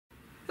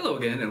Hello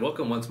again, and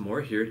welcome once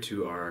more here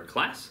to our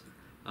class.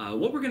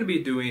 What we're going to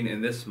be doing in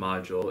this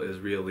module is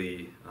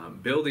really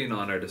building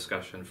on our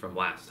discussion from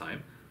last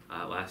time.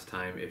 Last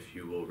time, if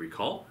you will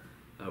recall,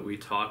 we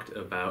talked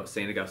about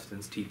St.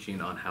 Augustine's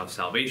teaching on how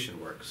salvation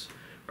works,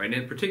 right?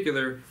 And in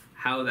particular,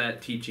 how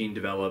that teaching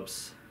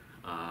develops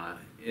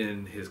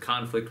in his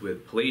conflict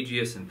with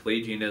Pelagius and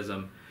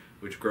Pelagianism,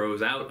 which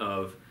grows out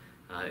of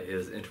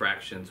his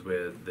interactions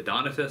with the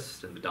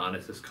Donatists and the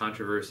Donatist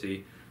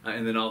controversy,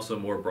 and then also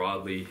more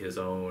broadly his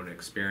own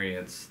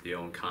experience, the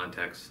own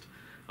context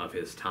of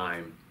his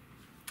time.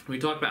 We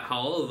talked about how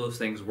all of those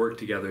things work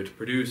together to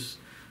produce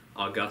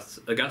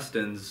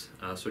Augustine's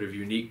sort of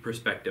unique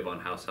perspective on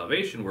how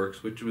salvation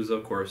works, which was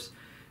of course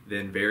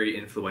then very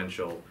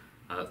influential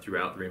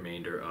throughout the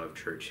remainder of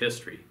church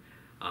history.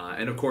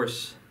 And of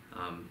course,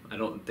 I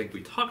don't think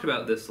we talked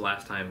about this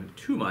last time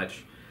too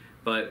much,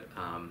 but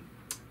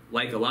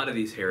like a lot of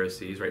these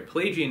heresies, right,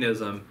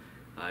 Pelagianism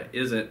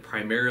isn't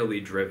primarily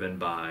driven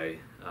by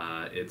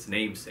its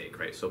namesake,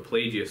 right? So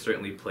Pelagius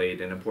certainly played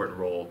an important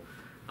role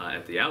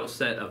at the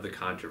outset of the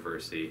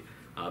controversy.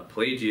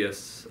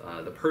 Pelagius,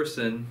 the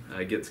person,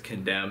 gets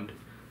condemned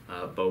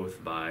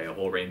both by a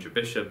whole range of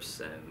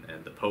bishops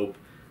and the Pope,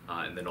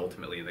 and then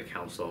ultimately in the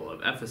Council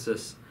of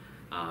Ephesus.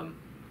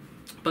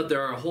 But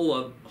there are a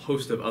whole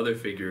host of other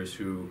figures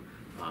who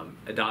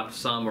adopt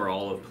some or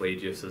all of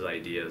Pelagius's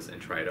ideas and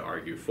try to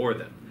argue for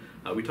them.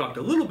 We talked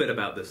a little bit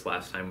about this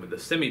last time with the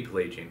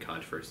semi-Pelagian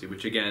controversy,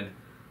 which again,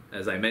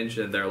 as I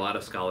mentioned, there are a lot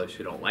of scholars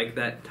who don't like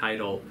that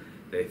title.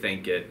 They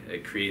think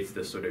it creates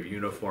this sort of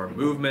uniform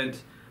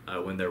movement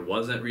when there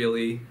wasn't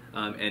really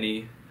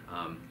any.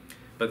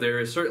 But there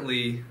is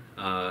certainly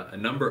a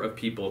number of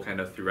people kind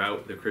of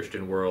throughout the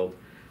Christian world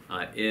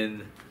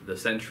in the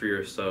century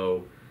or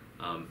so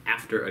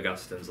after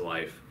Augustine's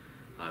life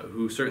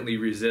who certainly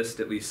resist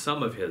at least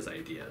some of his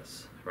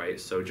ideas, right?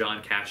 So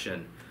John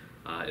Cassian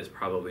is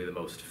probably the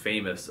most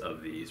famous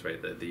of these,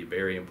 right? The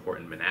very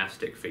important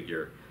monastic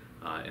figure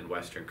in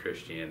Western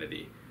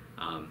Christianity.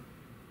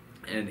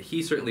 And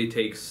he certainly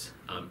takes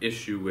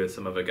issue with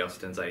some of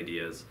Augustine's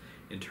ideas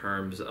in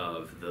terms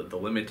of the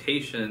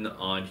limitation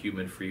on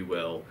human free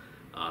will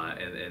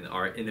and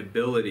our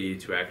inability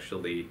to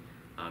actually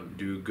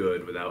do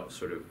good without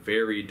sort of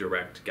very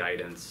direct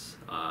guidance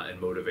and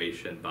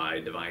motivation by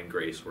divine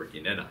grace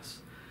working in us.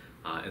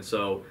 And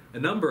so a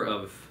number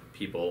of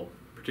people,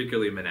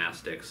 particularly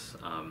monastics,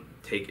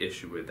 take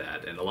issue with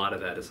that, and a lot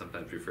of that is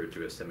sometimes referred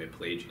to as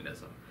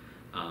semi-Pelagianism.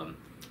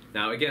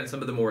 Now again,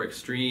 some of the more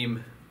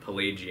extreme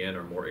Pelagian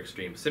or more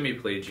extreme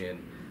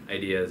semi-Pelagian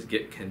ideas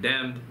get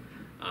condemned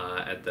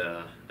at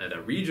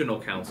a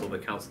regional council, the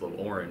Council of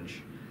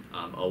Orange,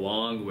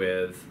 along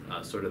with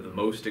sort of the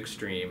most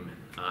extreme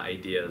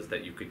ideas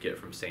that you could get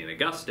from St.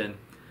 Augustine.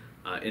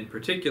 In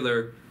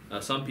particular,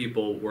 some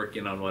people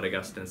working on what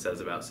Augustine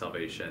says about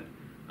salvation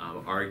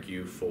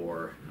argue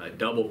for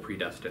double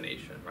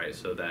predestination, right?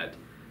 So that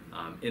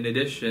in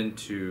addition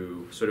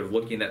to sort of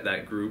looking at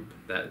that group,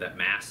 that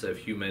mass of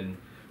human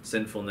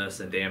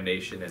sinfulness and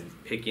damnation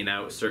and picking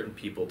out certain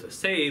people to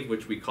save,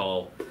 which we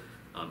call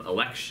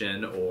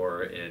election,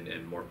 or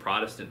in more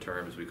Protestant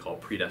terms, we call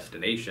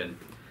predestination.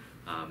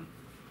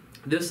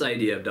 This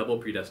idea of double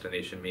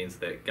predestination means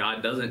that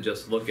God doesn't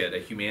just look at a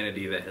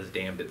humanity that has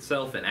damned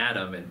itself in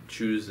Adam and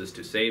chooses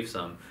to save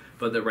some,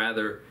 but that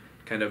rather,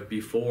 kind of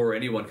before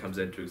anyone comes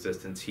into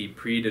existence, he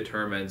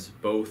predetermines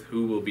both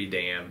who will be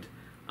damned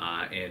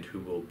and who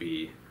will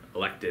be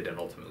elected and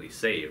ultimately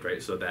saved,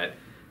 right? So that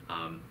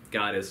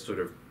God is sort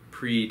of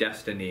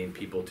predestining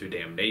people to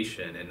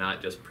damnation and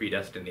not just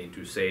predestining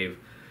to save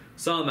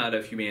some out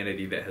of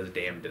humanity that has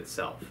damned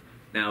itself.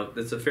 Now,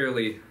 that's a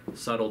fairly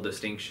subtle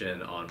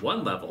distinction on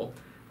one level,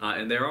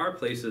 and there are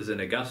places in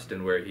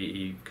Augustine where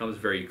he comes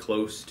very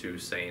close to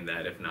saying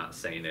that, if not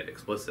saying it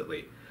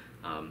explicitly.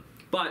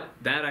 But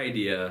that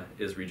idea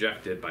is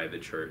rejected by the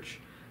church,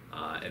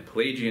 and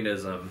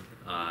Pelagianism,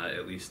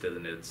 at least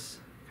in its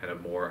kind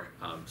of more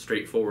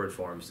straightforward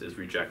forms, is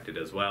rejected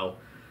as well.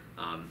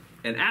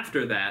 And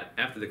after that,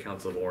 after the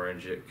Council of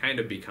Orange, it kind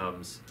of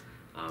becomes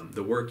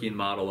the working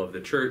model of the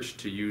church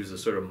to use a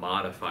sort of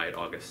modified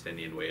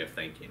Augustinian way of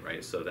thinking,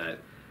 right? So that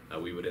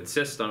we would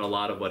insist on a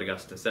lot of what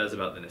Augustine says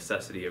about the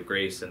necessity of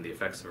grace and the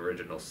effects of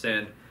original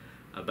sin,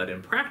 but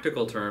in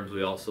practical terms,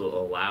 we also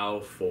allow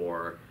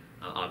for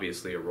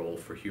obviously a role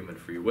for human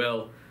free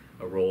will,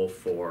 a role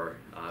for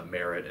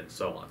merit, and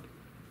so on.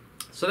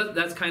 So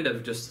that's kind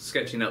of just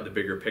sketching out the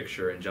bigger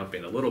picture and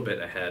jumping a little bit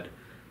ahead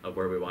of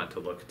where we want to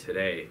look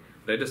today.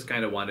 But I just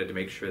kind of wanted to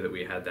make sure that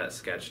we had that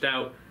sketched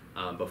out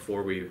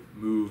before we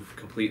move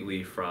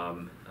completely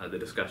from the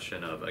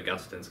discussion of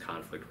Augustine's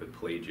conflict with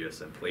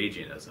Pelagius and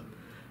Pelagianism.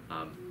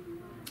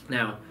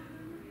 Now,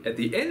 at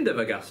the end of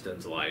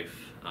Augustine's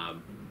life,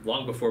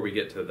 long before we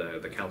get to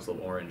the Council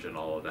of Orange and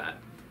all of that,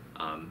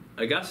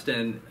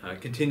 Augustine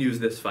continues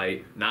this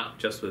fight, not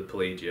just with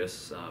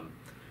Pelagius,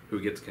 who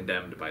gets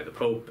condemned by the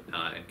Pope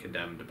and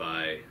condemned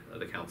by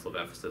the Council of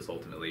Ephesus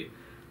ultimately,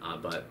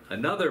 but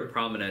another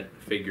prominent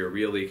figure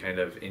really kind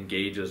of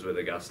engages with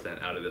Augustine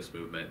out of this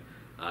movement,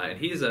 and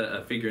he's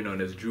a figure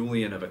known as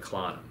Julian of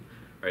Eclanum.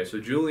 Right,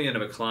 so Julian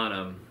of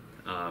Eclanum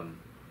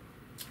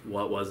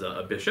was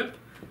a bishop,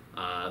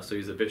 so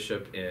he's a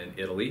bishop in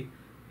Italy,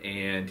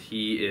 and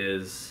he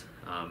is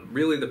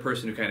really the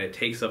person who kind of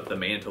takes up the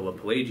mantle of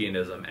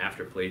Pelagianism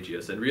after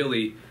Pelagius, and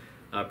really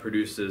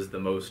produces the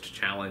most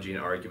challenging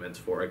arguments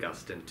for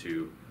Augustine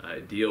to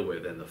deal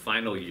with in the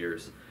final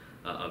years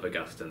of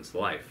Augustine's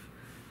life.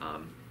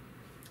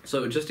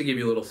 So just to give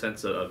you a little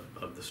sense of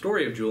the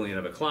story of Julian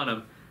of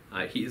Eclanum,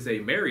 he is a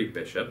married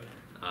bishop,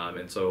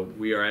 and so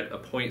we are at a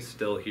point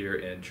still here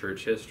in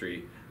church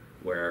history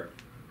where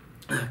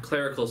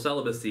clerical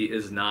celibacy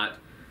is not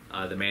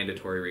the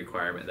mandatory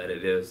requirement that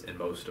it is in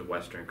most of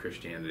Western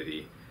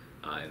Christianity,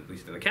 at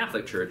least in the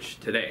Catholic Church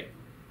today.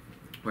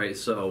 Right,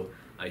 so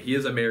he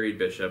is a married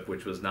bishop,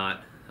 which was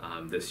not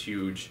this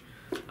huge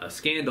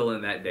scandal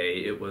in that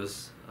day. It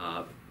was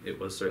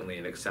certainly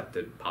an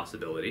accepted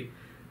possibility,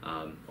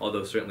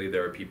 although certainly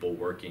there are people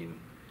working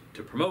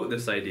to promote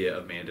this idea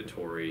of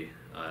mandatory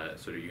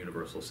sort of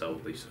universal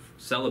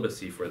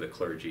celibacy for the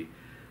clergy.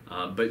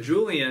 But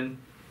Julian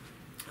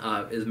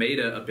is made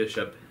a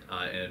bishop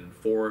in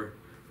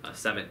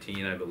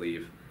 417, I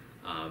believe,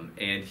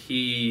 and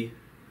he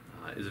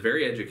is a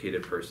very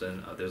educated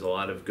person. There's a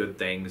lot of good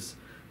things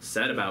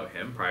said about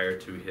him prior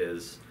to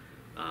his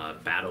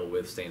battle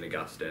with St.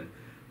 Augustine.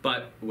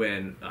 But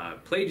when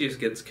Pelagius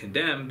gets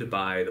condemned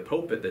by the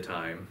Pope at the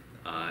time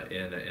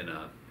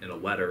in a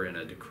letter, in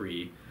a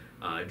decree,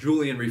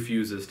 Julian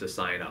refuses to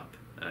sign up.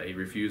 He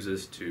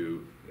refuses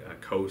to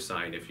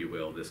co-sign, if you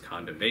will, this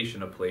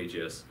condemnation of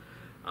Pelagius.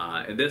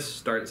 And this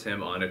starts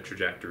him on a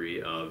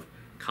trajectory of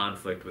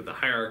conflict with the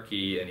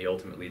hierarchy, and he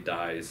ultimately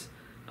dies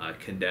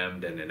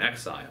condemned and in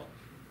exile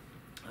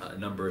a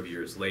number of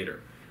years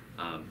later.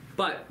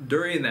 But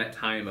during that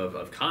time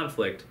of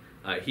conflict,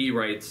 he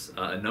writes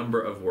a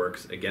number of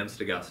works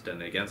against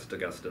Augustine, against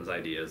Augustine's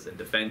ideas, and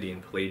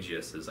defending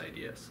Pelagius's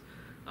ideas.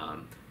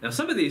 Now,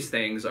 some of these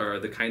things are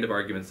the kind of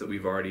arguments that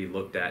we've already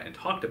looked at and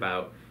talked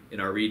about in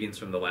our readings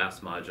from the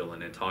last module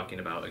and in talking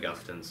about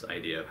Augustine's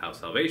idea of how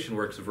salvation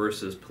works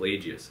versus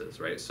Pelagius's,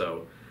 right?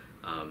 So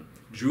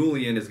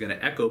Julian is going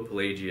to echo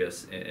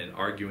Pelagius in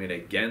arguing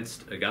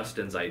against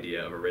Augustine's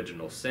idea of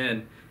original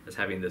sin as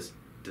having this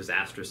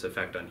disastrous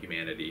effect on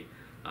humanity.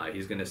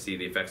 He's going to see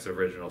the effects of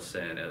original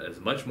sin as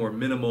much more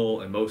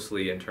minimal and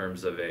mostly in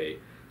terms of a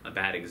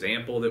bad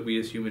example that we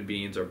as human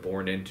beings are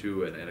born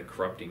into and a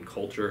corrupting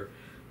culture.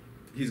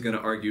 He's going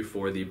to argue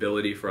for the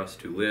ability for us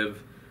to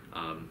live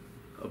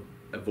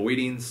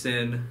avoiding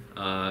sin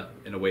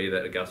in a way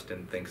that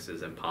Augustine thinks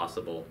is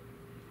impossible.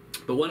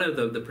 But one of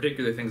the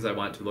particular things I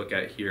want to look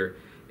at here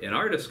in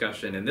our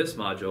discussion in this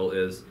module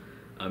is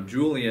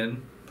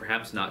Julian,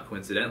 perhaps not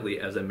coincidentally,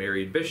 as a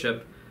married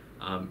bishop,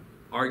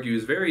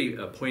 argues very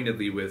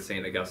pointedly with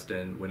St.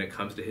 Augustine when it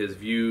comes to his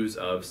views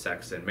of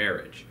sex and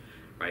marriage,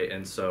 right?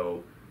 And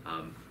so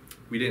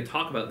we didn't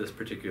talk about this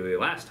particularly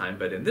last time,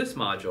 but in this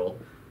module,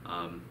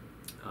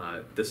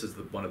 this is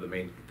one of the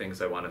main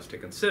things I want us to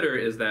consider,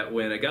 is that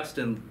when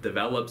Augustine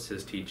develops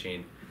his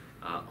teaching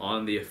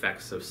on the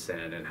effects of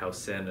sin and how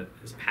sin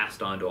is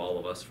passed on to all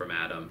of us from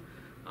Adam,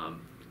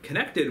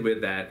 connected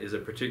with that is a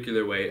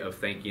particular way of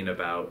thinking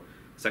about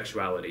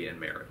sexuality and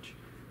marriage,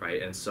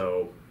 right? And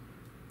so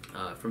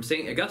from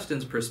St.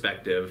 Augustine's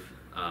perspective,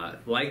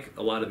 like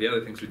a lot of the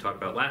other things we talked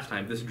about last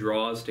time, this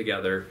draws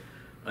together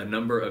a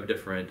number of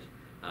different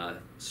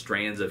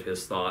strands of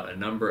his thought, a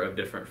number of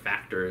different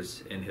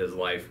factors in his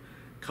life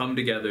come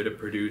together to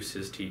produce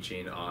his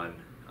teaching on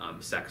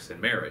sex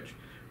and marriage,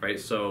 right?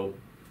 So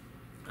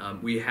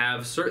we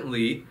have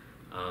certainly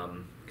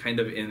kind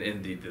of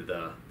in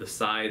the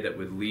side that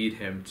would lead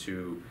him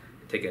to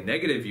take a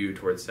negative view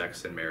towards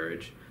sex and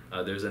marriage.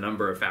 There's a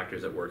number of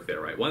factors at work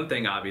there, right? One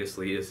thing,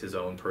 obviously, is his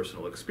own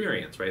personal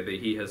experience, right? That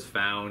he has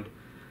found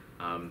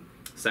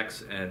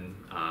sex and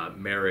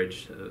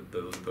marriage,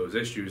 those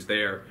issues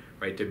there,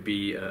 right, to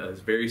be a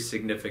very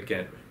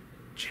significant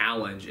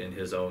challenge in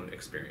his own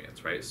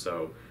experience, right?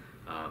 So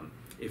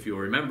if you'll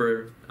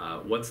remember,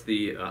 what's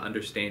the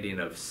understanding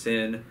of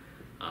sin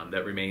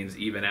that remains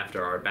even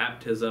after our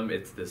baptism?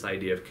 It's this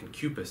idea of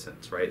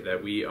concupiscence, right?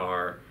 That we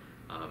are,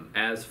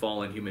 as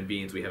fallen human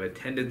beings, we have a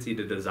tendency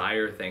to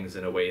desire things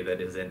in a way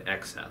that is in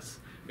excess.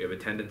 We have a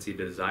tendency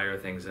to desire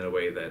things in a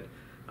way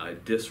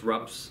that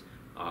disrupts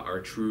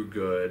our true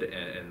good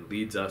and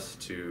leads us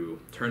to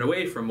turn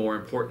away from more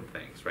important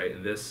things, right?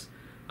 And this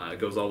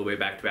goes all the way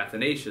back to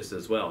Athanasius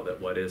as well, that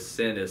what is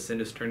sin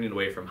is turning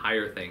away from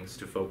higher things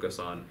to focus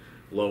on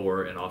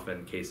lower and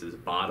often cases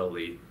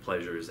bodily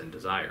pleasures and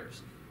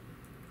desires,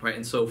 right?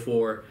 And so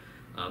for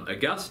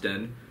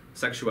Augustine,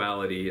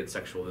 sexuality and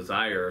sexual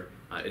desire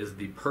is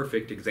the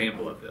perfect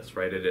example of this,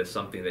 right? It is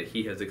something that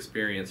he has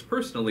experienced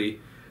personally,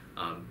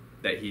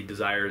 that he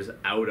desires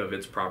out of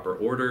its proper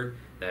order,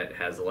 that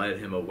has led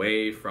him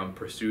away from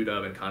pursuit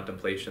of and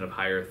contemplation of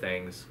higher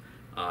things.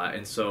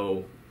 And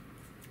so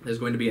there's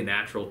going to be a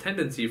natural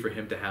tendency for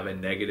him to have a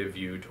negative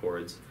view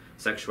towards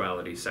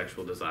sexuality,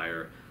 sexual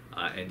desire,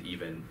 and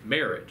even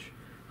marriage.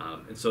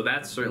 And so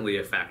that's certainly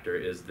a factor,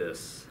 is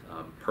this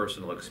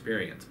personal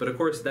experience. But of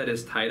course that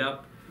is tied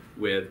up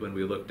with, when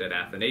we looked at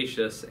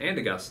Athanasius and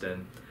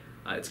Augustine,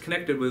 it's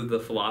connected with the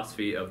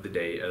philosophy of the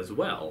day as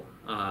well.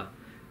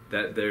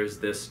 That there's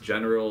this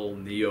general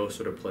neo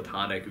sort of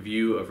Platonic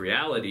view of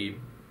reality,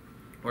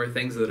 where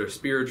things that are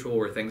spiritual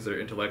or things that are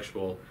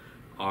intellectual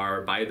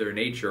are by their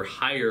nature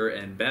higher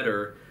and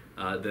better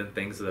than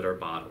things that are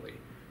bodily,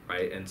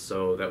 right? And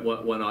so that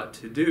what one ought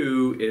to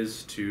do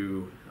is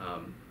to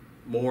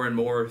more and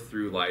more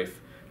through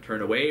life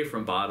turn away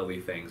from bodily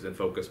things and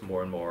focus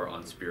more and more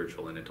on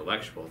spiritual and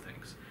intellectual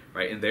things,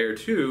 right? And there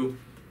too,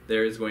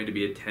 there is going to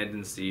be a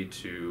tendency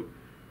to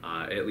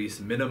at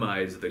least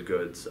minimize the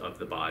goods of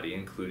the body,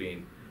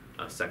 including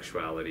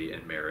sexuality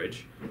and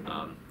marriage,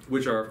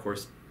 which are of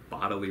course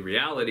bodily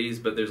realities,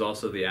 but there's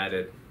also the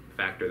added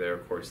factor there,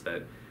 of course,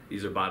 that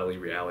these are bodily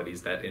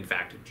realities that in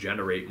fact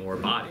generate more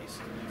bodies,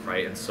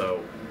 right? And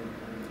so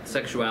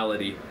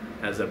sexuality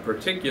has a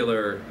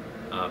particular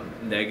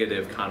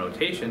negative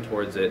connotation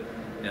towards it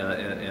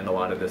in a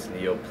lot of this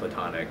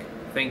Neoplatonic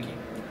thinking.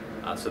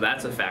 So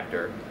that's a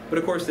factor. But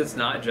of course it's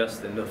not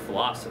just in the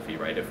philosophy,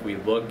 right? If we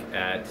look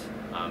at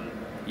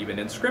even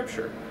in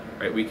Scripture,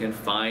 right, we can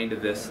find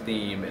this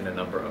theme in a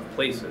number of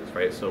places,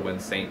 right? So when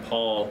St.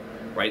 Paul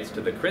writes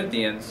to the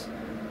Corinthians,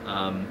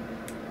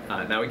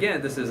 now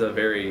again, this is a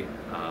very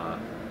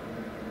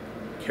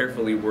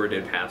carefully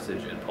worded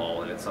passage in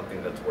Paul, and it's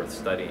something that's worth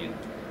studying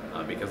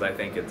because I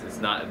think it's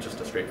not just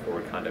a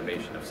straightforward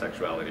condemnation of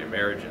sexuality or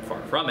marriage, and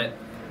far from it.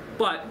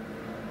 But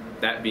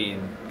that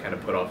being kind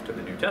of put off to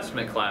the New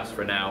Testament class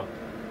for now,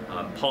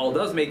 Paul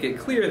does make it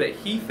clear that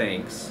he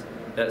thinks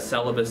that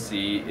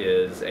celibacy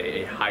is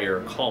a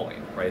higher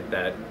calling, right?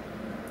 That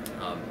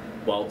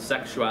while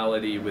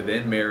sexuality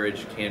within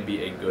marriage can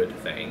be a good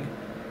thing,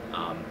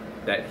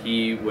 that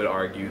he would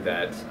argue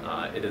that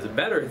it is a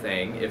better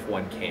thing, if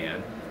one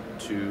can,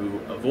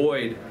 to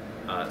avoid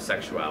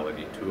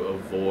sexuality, to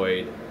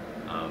avoid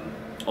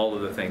all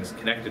of the things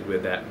connected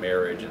with that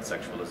marriage and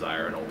sexual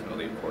desire, and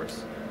ultimately, of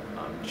course,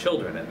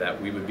 children, and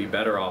that we would be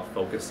better off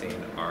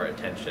focusing our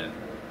attention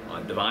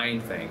on divine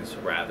things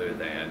rather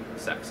than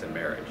sex and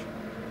marriage.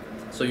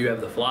 So you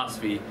have the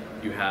philosophy,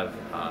 you have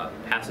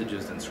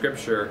passages in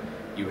Scripture,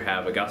 you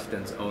have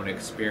Augustine's own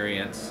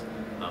experience,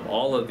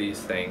 all of these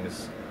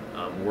things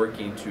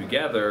working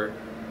together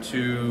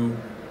to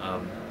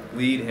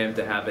lead him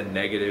to have a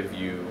negative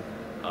view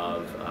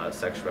of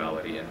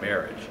sexuality and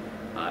marriage.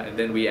 And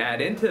then we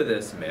add into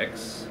this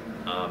mix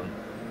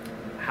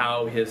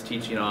how his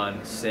teaching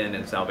on sin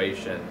and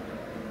salvation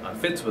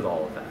fits with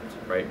all of that,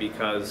 right?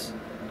 Because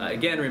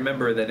again,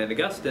 remember that in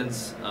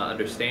Augustine's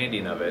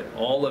understanding of it,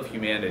 all of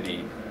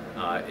humanity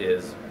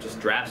is just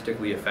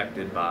drastically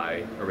affected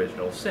by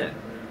original sin,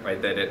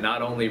 right? That it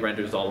not only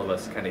renders all of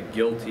us kind of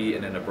guilty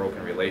and in a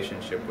broken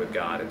relationship with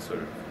God in sort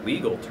of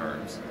legal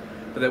terms,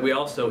 but that we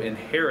also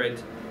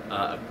inherit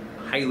a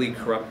highly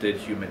corrupted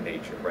human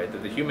nature, right?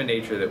 That the human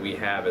nature that we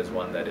have is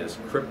one that is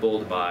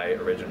crippled by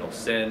original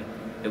sin,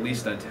 at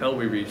least until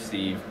we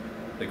receive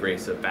the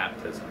grace of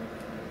baptism.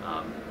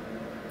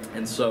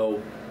 And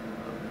so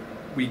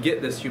we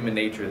get this human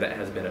nature that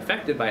has been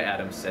affected by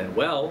Adam's sin.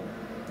 Well,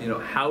 you know,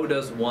 how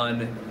does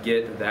one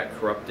get that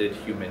corrupted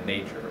human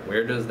nature?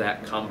 Where does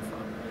that come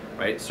from,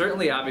 right?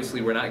 Certainly,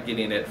 obviously, we're not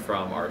getting it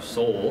from our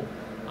soul,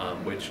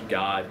 which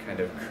God kind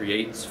of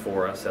creates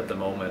for us at the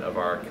moment of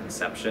our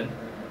conception.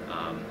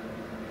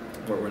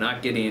 Where we're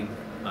not getting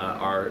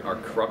our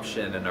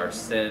corruption and our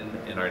sin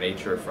in our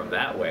nature from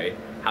that way.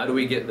 How do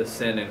we get the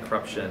sin and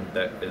corruption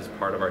that is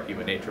part of our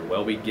human nature?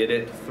 Well, we get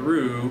it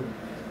through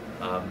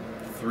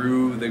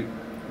the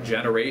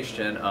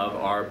generation of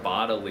our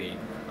bodily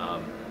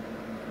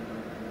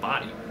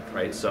body,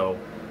 right? So,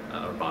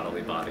 our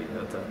bodily body.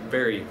 That's a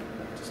very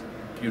just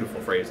beautiful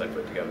phrase I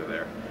put together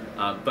there.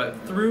 But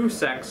through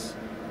sex,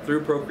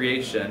 through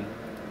procreation,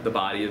 the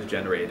body is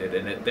generated,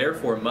 and it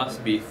therefore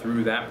must be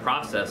through that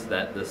process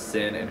that the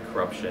sin and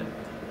corruption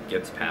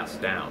gets passed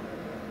down.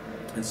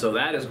 And so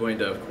that is going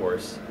to, of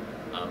course,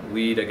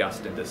 lead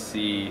Augustine to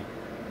see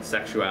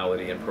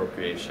sexuality and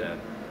procreation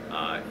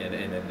in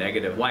a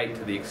negative light,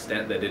 to the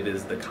extent that it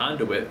is the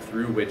conduit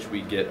through which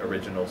we get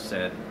original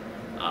sin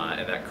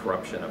and that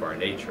corruption of our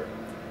nature.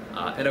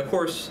 And of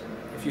course,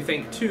 if you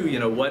think too, you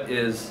know, what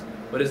is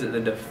it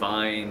that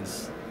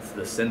defines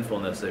the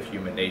sinfulness of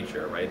human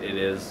nature, right? It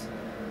is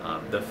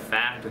the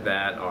fact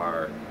that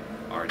our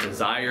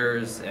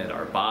desires and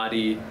our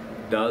body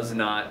does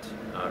not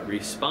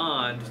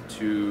respond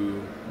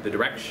to the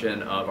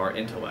direction of our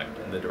intellect,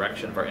 and the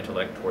direction of our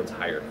intellect towards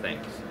higher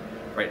things,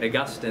 right? And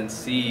Augustine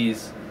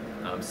sees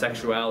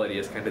sexuality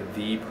as kind of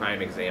the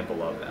prime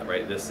example of that,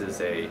 right? This is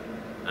an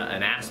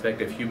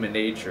aspect of human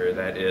nature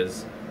that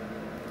is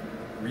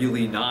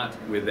really not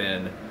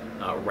within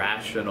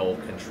rational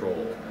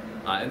control.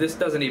 And this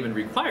doesn't even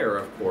require,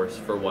 of course,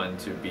 for one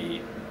to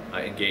be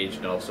engaged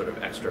in all sort of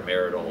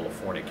extramarital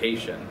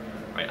fornication,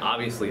 right?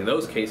 Obviously, in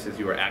those cases,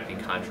 you are acting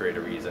contrary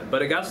to reason.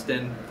 But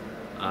Augustine,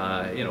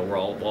 you know, we're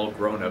all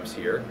grown-ups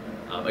here.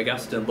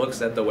 Augustine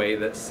looks at the way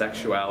that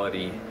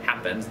sexuality happens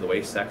happens, the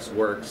way sex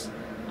works,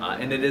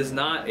 and it is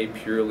not a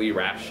purely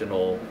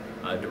rational,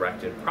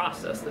 directed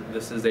process.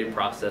 This is a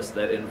process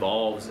that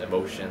involves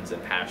emotions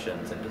and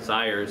passions and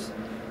desires,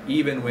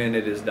 even when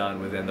it is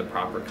done within the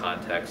proper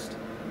context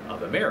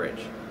of a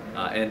marriage.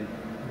 And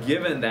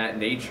given that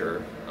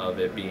nature of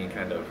it being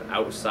kind of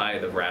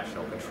outside of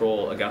rational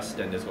control,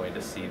 Augustine is going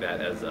to see that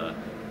as a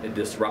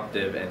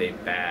disruptive and a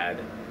bad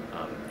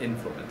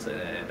influence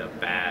and a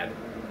bad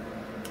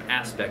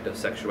aspect of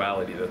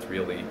sexuality that's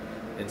really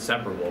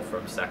inseparable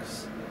from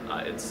sex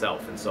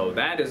itself. And so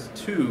that is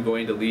too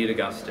going to lead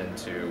Augustine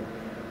to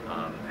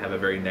have a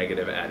very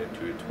negative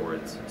attitude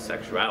towards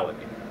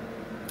sexuality.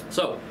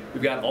 So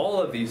we've got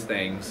all of these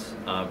things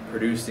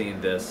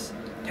producing this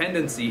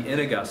tendency in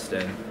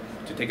Augustine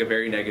to take a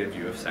very negative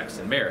view of sex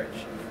and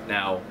marriage.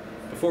 Now,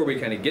 before we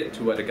kind of get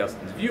to what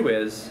Augustine's view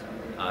is,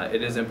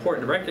 it is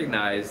important to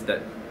recognize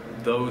that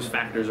those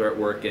factors are at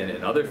work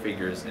in other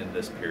figures in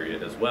this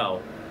period as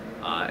well.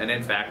 And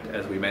in fact,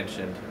 as we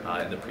mentioned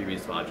in the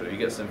previous module, you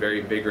get some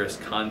very vigorous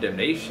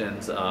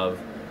condemnations of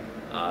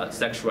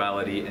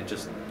sexuality and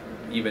just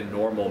even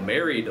normal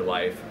married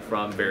life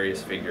from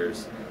various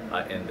figures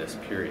in this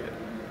period.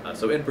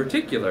 So in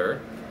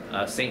particular,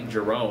 St.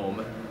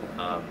 Jerome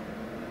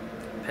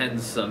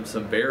pens some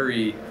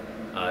very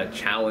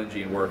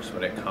challenging works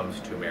when it comes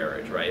to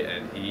marriage, right?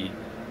 And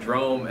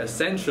Jerome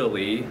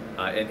essentially,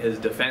 in his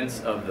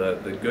defense of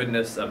the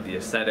goodness of the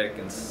ascetic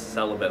and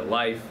celibate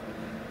life,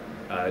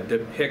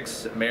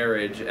 depicts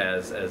marriage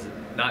as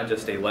not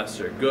just a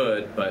lesser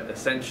good, but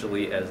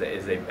essentially as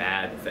a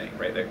bad thing,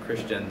 right? That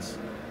Christians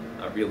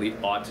really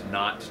ought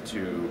not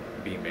to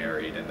be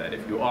married, and that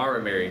if you are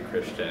a married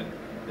Christian,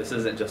 this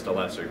isn't just a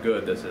lesser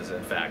good, this is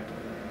in fact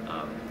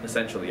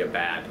essentially a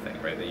bad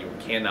thing, right? That you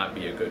cannot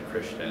be a good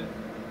Christian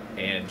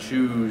and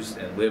choose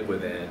and live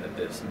within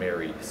this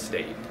married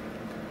state.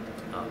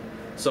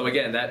 So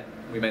again, that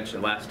we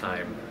mentioned last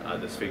time,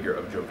 this figure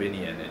of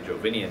Jovinian and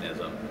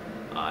Jovinianism.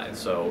 And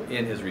so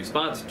in his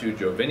response to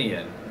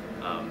Jovinian,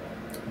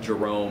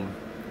 Jerome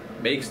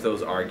makes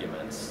those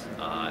arguments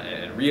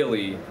and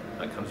really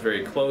comes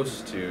very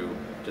close to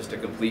just a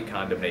complete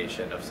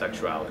condemnation of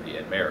sexuality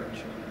and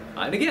marriage.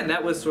 And again,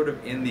 that was sort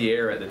of in the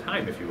air at the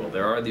time, if you will.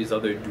 There are these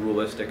other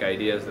dualistic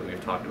ideas that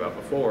we've talked about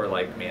before,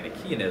 like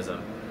Manichaeanism,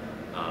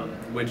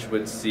 which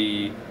would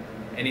see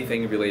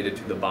anything related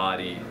to the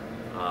body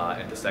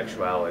and to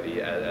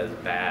sexuality as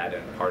bad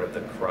and part of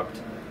the corrupt,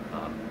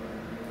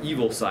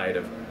 evil side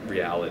of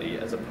reality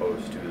as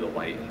opposed to the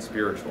light and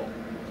spiritual.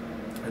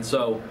 And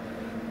so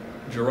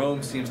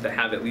Jerome seems to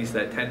have at least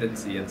that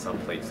tendency in some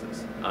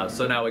places.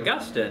 So now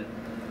Augustine,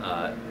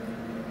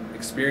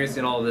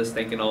 experiencing all of this,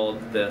 thinking all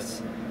of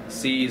this,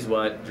 sees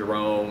what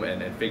Jerome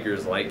and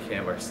figures like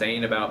him are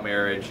saying about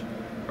marriage,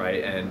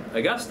 right? And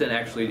Augustine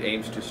actually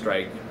aims to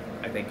strike,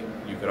 I think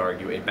you could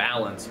argue, a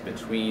balance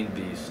between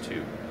these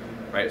two,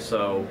 right?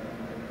 So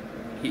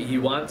he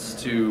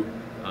wants to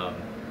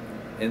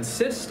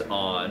insist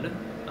on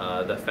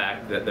the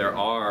fact that there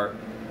are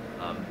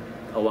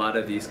a lot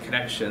of these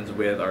connections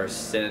with our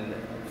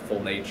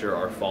sinful nature,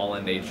 our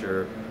fallen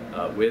nature,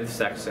 with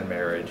sex and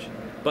marriage.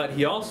 But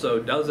he also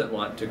doesn't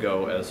want to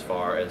go as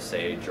far as,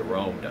 say,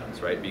 Jerome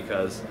does, right?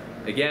 Because,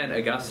 again,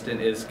 Augustine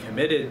is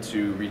committed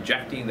to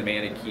rejecting the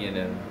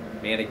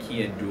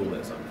Manichaean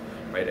dualism,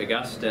 right?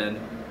 Augustine,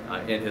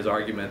 in his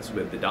arguments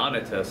with the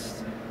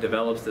Donatists,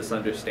 develops this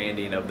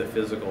understanding of the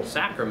physical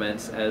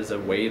sacraments as a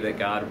way that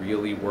God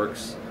really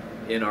works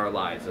in our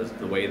lives, as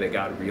the way that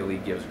God really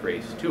gives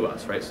grace to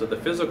us, right? So the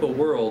physical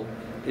world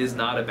is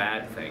not a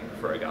bad thing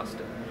for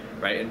Augustine,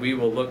 right? And we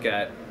will look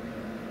at,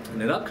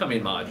 in an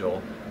upcoming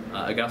module,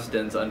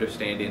 Augustine's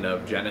understanding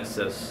of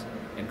Genesis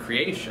and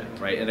creation,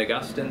 right? And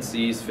Augustine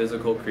sees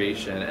physical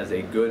creation as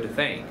a good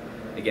thing.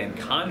 Again,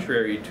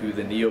 contrary to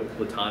the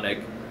Neoplatonic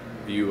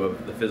view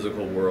of the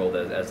physical world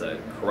as a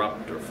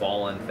corrupt or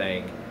fallen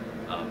thing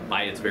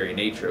by its very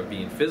nature of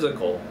being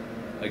physical,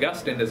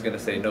 Augustine is going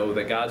to say, no,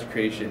 that God's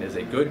creation is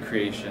a good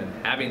creation,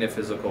 having a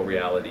physical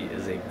reality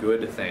is a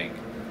good thing.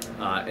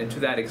 And to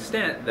that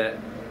extent that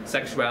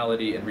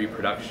sexuality and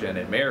reproduction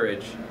and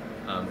marriage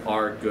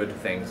are good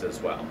things as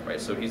well,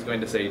 right? So he's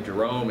going to say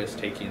Jerome is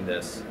taking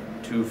this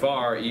too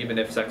far, even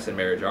if sex and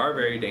marriage are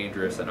very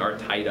dangerous and are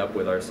tied up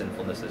with our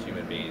sinfulness as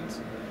human beings.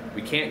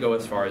 We can't go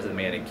as far as the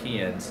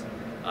Manichaeans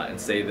and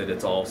say that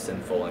it's all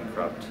sinful and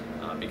corrupt,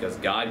 because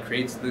God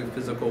creates the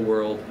physical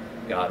world,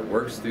 God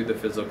works through the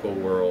physical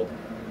world,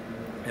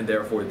 and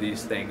therefore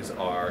these things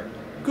are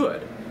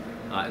good.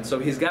 And so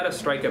he's got to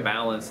strike a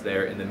balance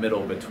there in the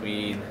middle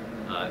between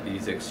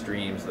these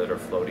extremes that are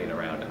floating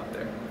around out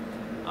there.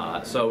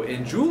 So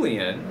in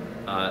Julian,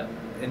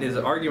 in his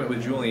argument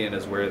with Julian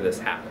is where this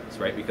happens,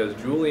 right? Because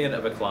Julian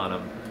of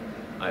Eclanum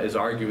is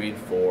arguing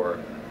for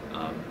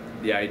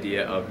the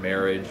idea of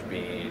marriage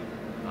being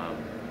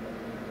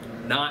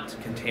not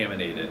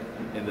contaminated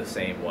in the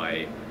same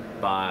way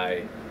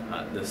by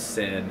the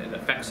sin and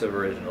effects of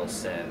original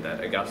sin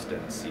that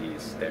Augustine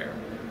sees there.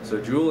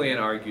 So Julian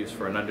argues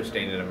for an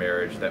understanding of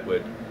marriage that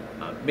would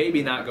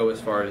maybe not go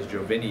as far as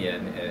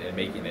Jovinian in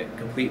making it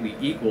completely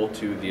equal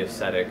to the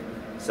ascetic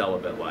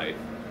celibate life,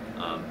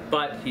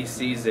 but he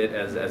sees it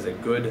as a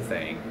good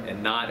thing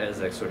and not as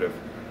a sort of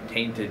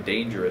tainted,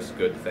 dangerous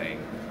good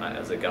thing,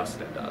 as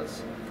Augustine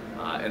does.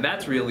 And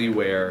that's really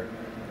where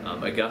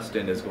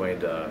Augustine is going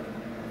to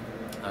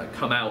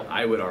come out,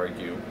 I would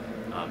argue,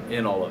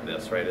 in all of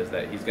this, right, is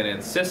that he's going to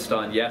insist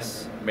on,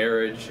 yes,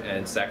 marriage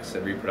and sex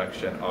and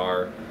reproduction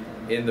are,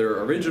 in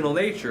their original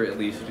nature at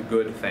least,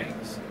 good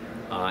things.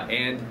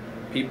 And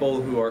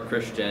people who are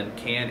Christian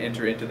can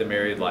enter into the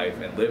married life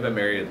and live a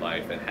married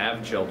life and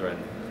have children,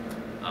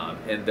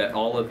 and that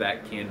all of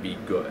that can be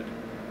good.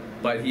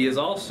 But he is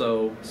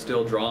also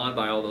still drawn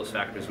by all those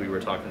factors we were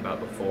talking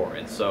about before,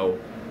 and so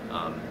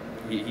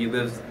he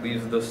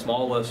leaves the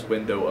smallest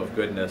window of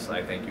goodness,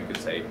 I think you could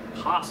say,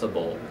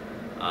 possible,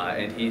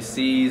 and he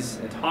sees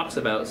and talks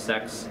about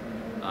sex,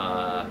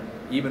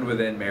 even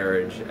within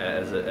marriage,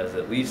 as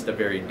at least a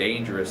very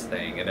dangerous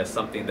thing, and as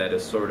something that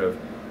is sort of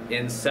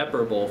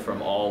inseparable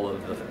from all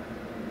of the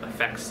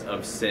effects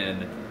of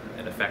sin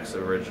and effects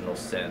of original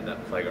sin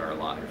that plague our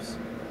lives.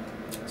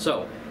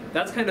 So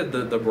that's kind of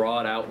the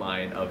broad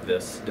outline of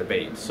this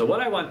debate. So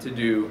what I want to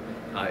do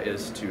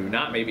is to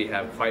not maybe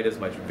have quite as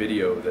much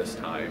video this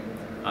time,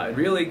 and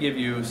really give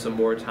you some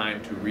more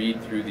time to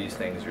read through these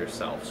things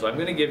yourself. So I'm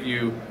going to give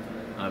you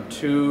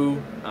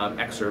two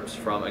excerpts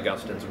from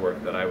Augustine's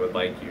work that I would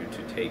like you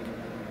to take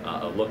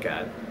a look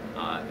at,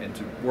 and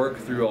to work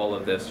through all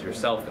of this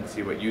yourself and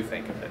see what you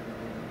think of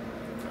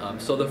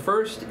it. So the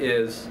first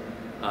is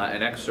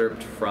an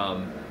excerpt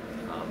from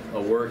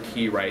a work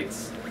he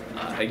writes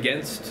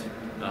against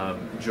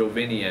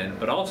Jovinian,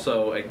 but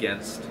also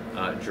against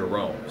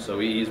Jerome. So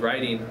he's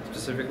writing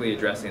specifically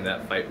addressing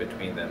that fight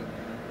between them.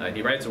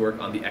 He writes a work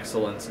on the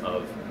excellence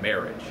of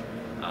marriage.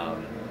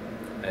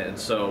 And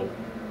so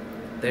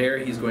there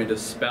he's going to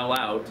spell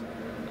out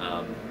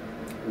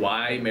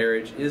why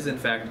marriage is in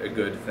fact a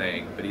good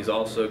thing, but he's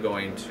also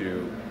going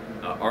to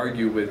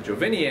argue with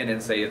Jovinian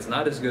and say it's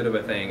not as good of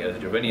a thing as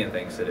Jovinian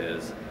thinks it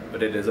is,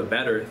 but it is a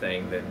better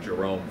thing than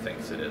Jerome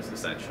thinks it is,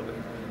 essentially.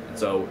 And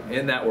so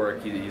in that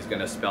work, he's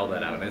going to spell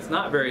that out. And it's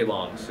not very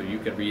long, so you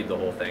can read the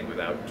whole thing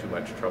without too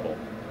much trouble.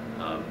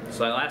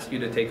 So I'll ask you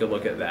to take a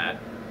look at that.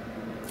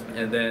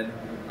 And then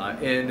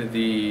in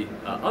the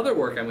other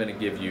work I'm going to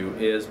give you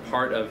is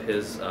part of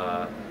his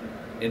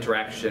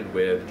interaction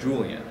with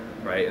Julian,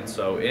 right? And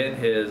so in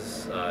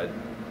his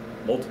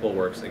multiple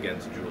works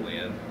against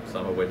Julian,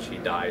 some of which he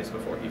dies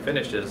before he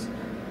finishes,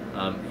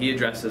 he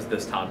addresses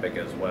this topic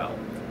as well.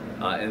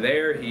 And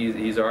there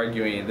he's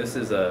arguing, this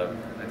is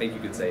I think you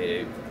could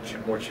say,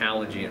 a more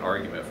challenging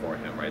argument for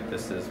him, right?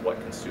 This is what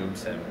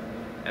consumes him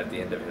at the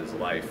end of his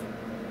life.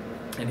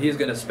 And he's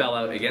going to spell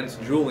out against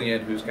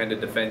Julian, who's kind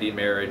of defending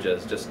marriage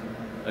as just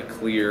a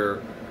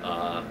clear,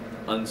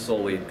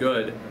 unsullied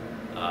good.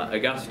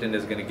 Augustine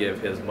is going to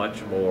give his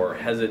much more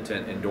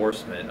hesitant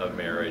endorsement of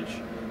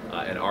marriage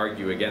and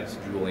argue against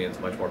Julian's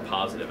much more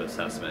positive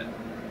assessment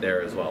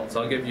there as well.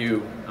 So I'll give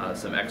you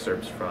some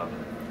excerpts from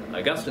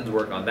Augustine's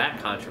work on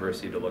that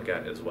controversy to look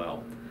at as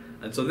well.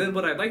 And so then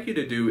what I'd like you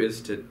to do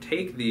is to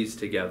take these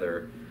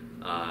together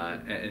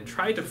and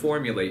try to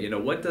formulate,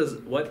 what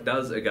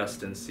does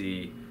Augustine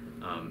see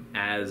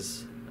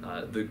as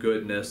the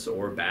goodness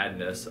or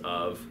badness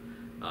of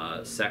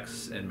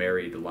sex and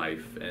married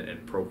life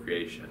and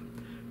procreation,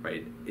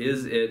 right?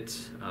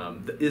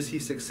 Is he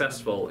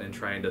successful in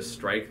trying to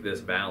strike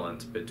this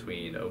balance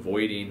between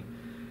avoiding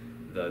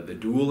the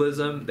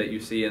dualism that you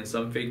see in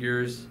some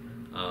figures,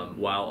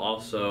 while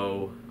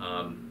also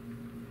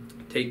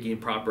taking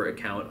proper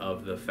account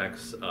of the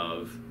effects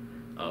of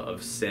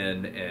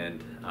sin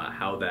and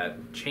how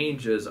that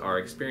changes our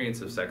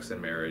experience of sex and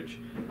marriage,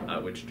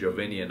 which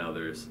Jovinian and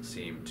others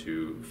seem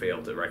to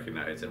fail to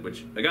recognize, and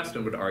which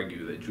Augustine would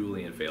argue that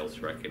Julian fails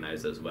to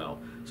recognize as well.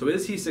 So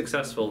is he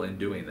successful in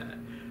doing that,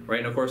 right?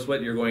 And of course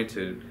what you're going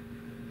to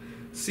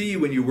see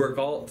when you work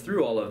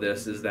through all of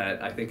this is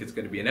that I think it's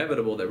going to be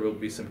inevitable that there will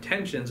be some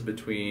tensions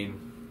between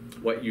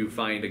what you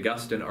find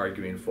Augustine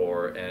arguing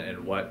for and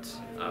what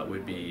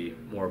would be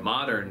more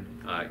modern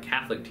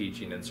Catholic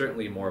teaching, and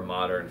certainly more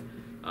modern,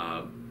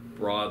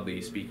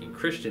 broadly speaking,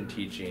 Christian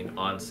teaching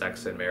on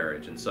sex and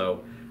marriage. And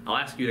so I'll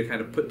ask you to kind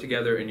of put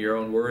together in your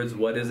own words,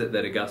 what is it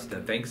that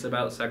Augustine thinks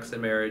about sex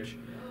and marriage,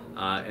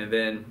 and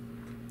then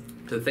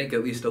to think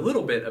at least a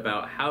little bit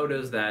about how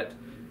does that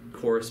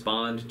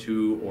correspond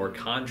to or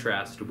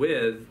contrast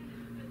with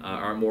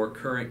our more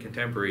current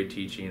contemporary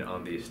teaching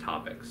on these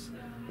topics.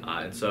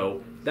 And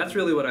so that's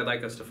really what I'd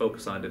like us to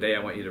focus on today. I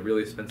want you to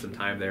really spend some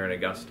time there in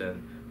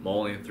Augustine,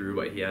 mulling through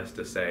what he has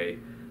to say.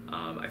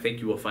 I think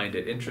you will find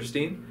it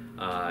interesting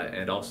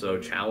and also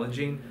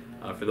challenging.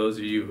 For those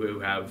of you who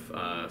have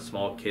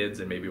small kids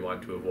and maybe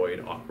want to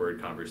avoid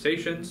awkward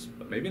conversations,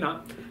 but maybe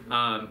not,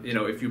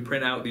 if you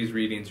print out these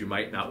readings, you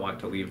might not want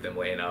to leave them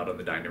laying out on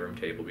the dining room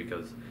table,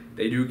 because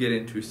they do get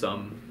into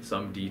some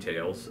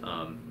details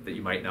that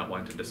you might not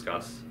want to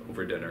discuss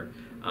over dinner.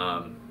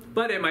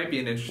 But it might be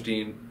an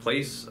interesting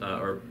place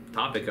or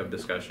topic of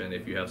discussion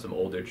if you have some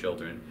older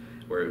children,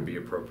 where it would be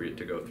appropriate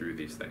to go through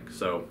these things.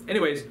 So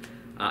anyways,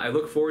 I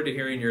look forward to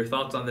hearing your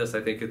thoughts on this.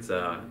 I think it's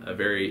a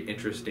very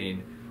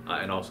interesting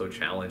and also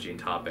challenging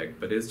topic,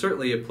 but it's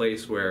certainly a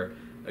place where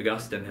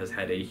Augustine has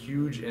had a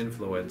huge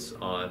influence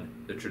on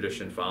the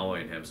tradition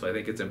following him. So I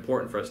think it's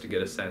important for us to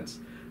get a sense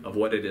of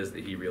what it is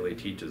that he really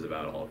teaches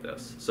about all of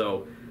this.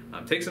 So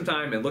take some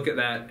time and look at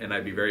that, and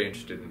I'd be very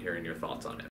interested in hearing your thoughts on it.